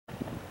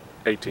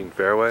18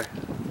 fairway.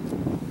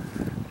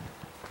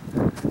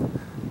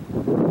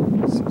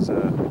 This is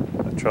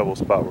a trouble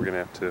spot. We're going to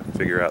have to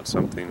figure out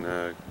something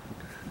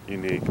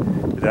unique.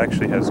 It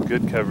actually has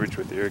good coverage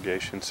with the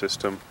irrigation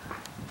system,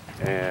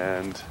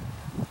 and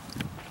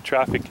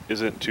traffic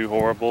isn't too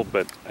horrible,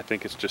 but I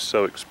think it's just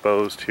so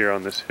exposed here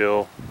on this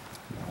hill.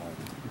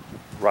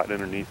 Right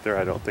underneath there,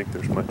 I don't think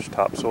there's much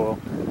topsoil,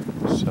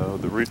 so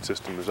the root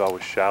system is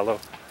always shallow.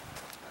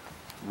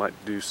 Might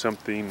do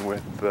something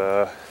with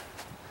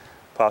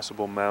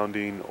possible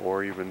mounding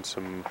or even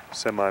some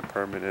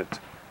semi-permanent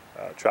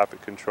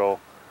traffic control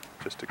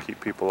just to keep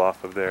people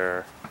off of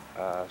there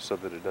so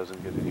that it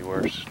doesn't get any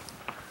worse.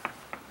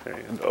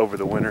 And over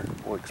the winter,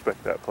 we'll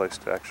expect that place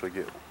to actually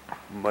get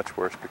much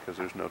worse because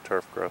there's no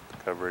turf growth to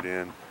cover it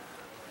in.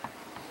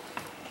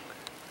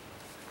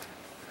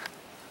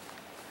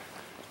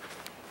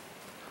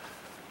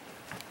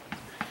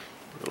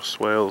 Little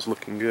swale's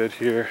looking good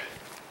here.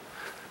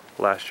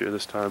 Last year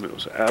this time it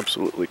was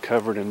absolutely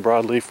covered in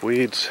broadleaf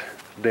weeds,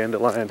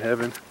 dandelion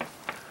heaven.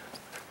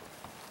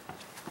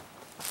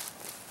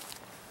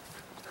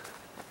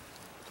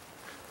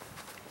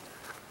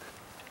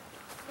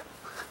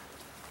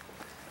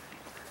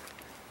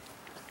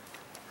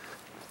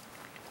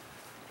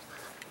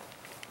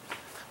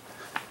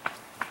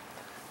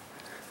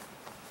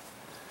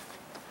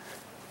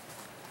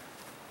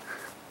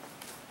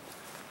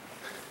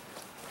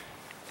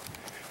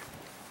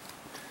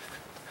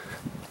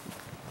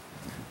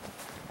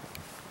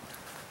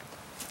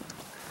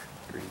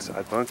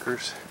 Side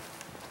bunkers,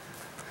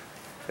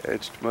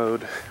 edged,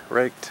 mowed,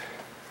 raked.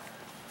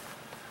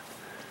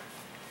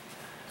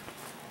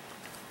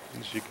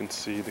 As you can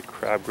see, the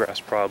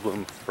crabgrass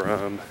problem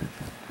from,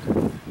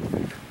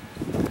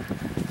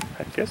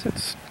 I guess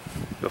it's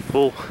a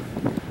full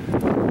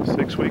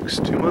 6 weeks,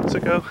 2 months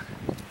ago,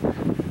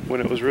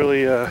 when it was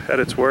really at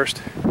its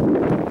worst.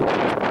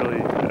 Really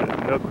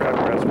no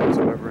crabgrass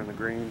whatsoever in the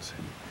greens,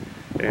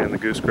 and the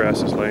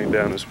goosegrass is laying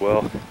down as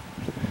well.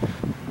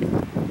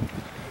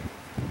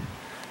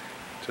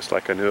 Just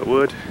like I knew it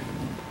would,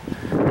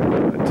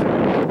 but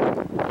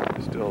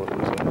still it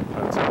was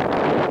unsafe.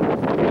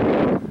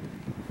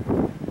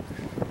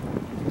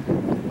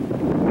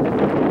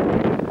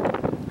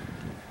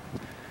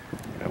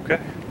 Okay.